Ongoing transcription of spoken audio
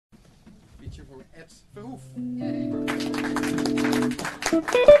voor Ed Verhoef.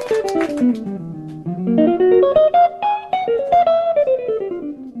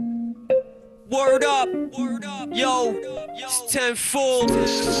 Word up, yo, it's tenfold.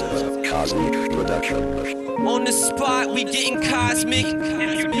 This is a cosmic production. On the spot, we getting cosmic.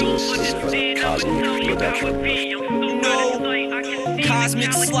 Cosmic production. No,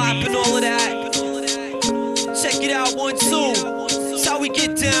 cosmic slop and all of that. Check it out, 1, 2. That's how we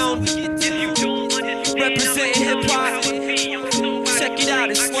get down. Representing hip hop. Check it out,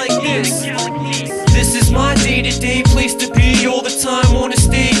 it's like this. This is my day-to-day place to be all the time on the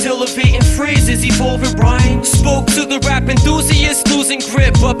stage, elevating phrases, evolving rhymes. Spoke to the rap enthusiast, losing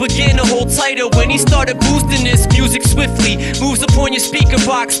grip, but began to hold tighter when he started boosting this music swiftly. Moves upon your speaker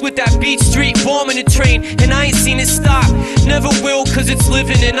box with that Beat Street bombing the train, and I ain't seen it stop. Never will, cause it's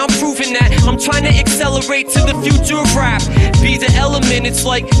living, and I'm proving that I'm trying to accelerate to the future of rap. Be the element, it's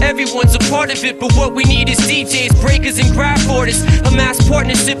like everyone's a part of it, but what we need is DJs, breakers, and graph artists. A mass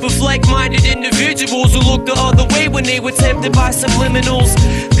partnership of like-minded individuals who look the other way when they were tempted by subliminals.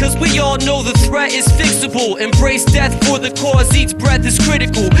 Cause we all know the threat is fixable. Embrace death for the cause, each breath is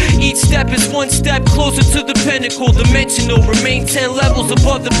critical. Each step is one step closer to the pinnacle. Dimensional, remain 10 levels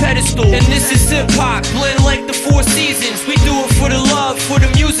above the pedestal. And this is hip-hop, blend like the 4 seasons. We do it for the love, for the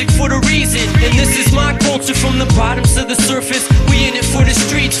music, for the reason. And this is my culture from the bottoms to the surface. We in it for the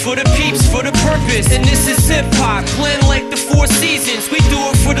streets, for the peeps, for the purpose. And this is hip-hop, blend like the 4 seasons. We do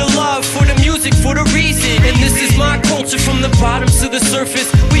it for the love, for the music, for the reason. And this is my culture from the bottoms to the surface.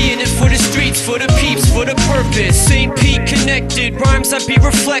 We in it for the streets, for the peeps, for the purpose. St. Pete connected, rhymes I be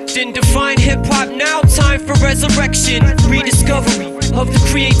reflecting. Define hip-hop now, time for resurrection. Rediscovery of the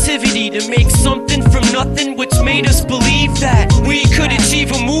creativity to make something from nothing, which made us believe that we could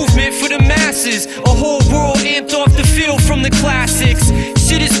achieve a movement for the masses. A whole world amped off the feel from the classics.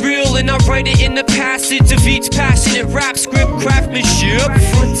 Shit is real and I write it in the passage of each passionate rap script craftsmanship.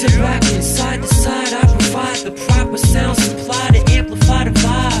 Front to back and side to side, I provide the proper sound supply to amplify the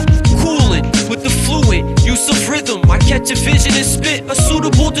vibe. Cooling with the fluid use of rhythm, I catch a vision and spit a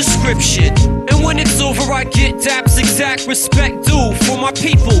suitable description. And when it's over I get daps exact respect due for my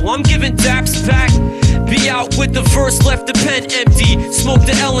people, I'm giving daps back. Be out with the verse, left the pen empty. Smoke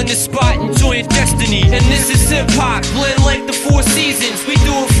the L in the spot, enjoying destiny. And this is hip-hop, blend like the 4 seasons. We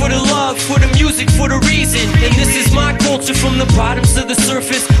do it for the love, for the music, for the reason. And this is my culture from the bottoms to the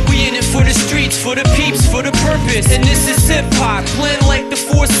surface. We in it for the streets, for the peeps, for the purpose. And this is hip-hop, blend like the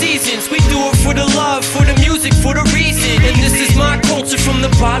 4 seasons. We do it for the love, for the music, for the reason. And this is my culture from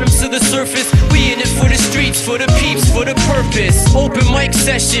the bottoms to the surface. We in it for the streets, for the peeps, for the purpose. Open mic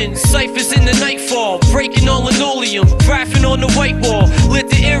sessions, ciphers in the nightfall. Breaking on linoleum, graphing on the white wall. Lit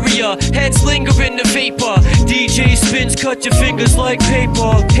the area, heads linger in the vapor. DJ spins, cut your fingers like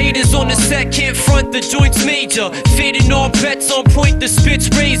paper. Haters on the set can't front, the joint's major. Fading all bets on point, the spit's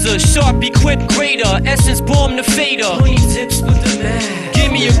razor. Sharp equipped grader, essence bomb the fader. Honey tips with the mag.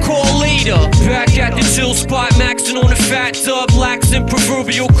 Give me a call later. Back at the chill spot, maxing on the fat dub. Laxing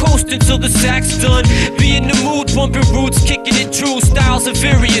proverbial coast until the sack's done. Be in the mood, bumping roots, kicking it true. Styles are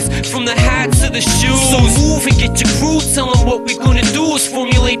various, from the hat to the shoes. So move and get your crew, tell them what we gonna do is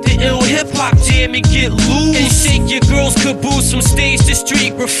formulate the ill hip-hop jam and get loose. And shake your girl's caboose from stage to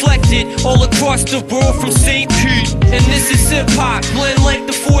street, reflected all across the world from St. Pete. And this is hip-hop, blend like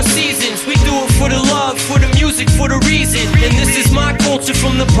the 4 seasons. We do it for the love, for the music, for the reason. And this is my culture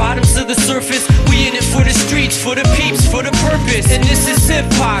from the bottoms to the surface. We in it for the streets, for the peeps, for the purpose. And this is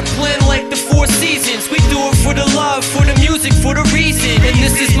hip-hop, blend like the 4 seasons. We do it for the love, for the music, for the reason. And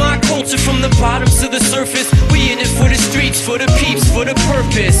this is my culture from the bottoms to the surface. We in it for the streets, for the peeps, for the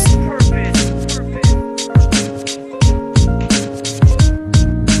purpose.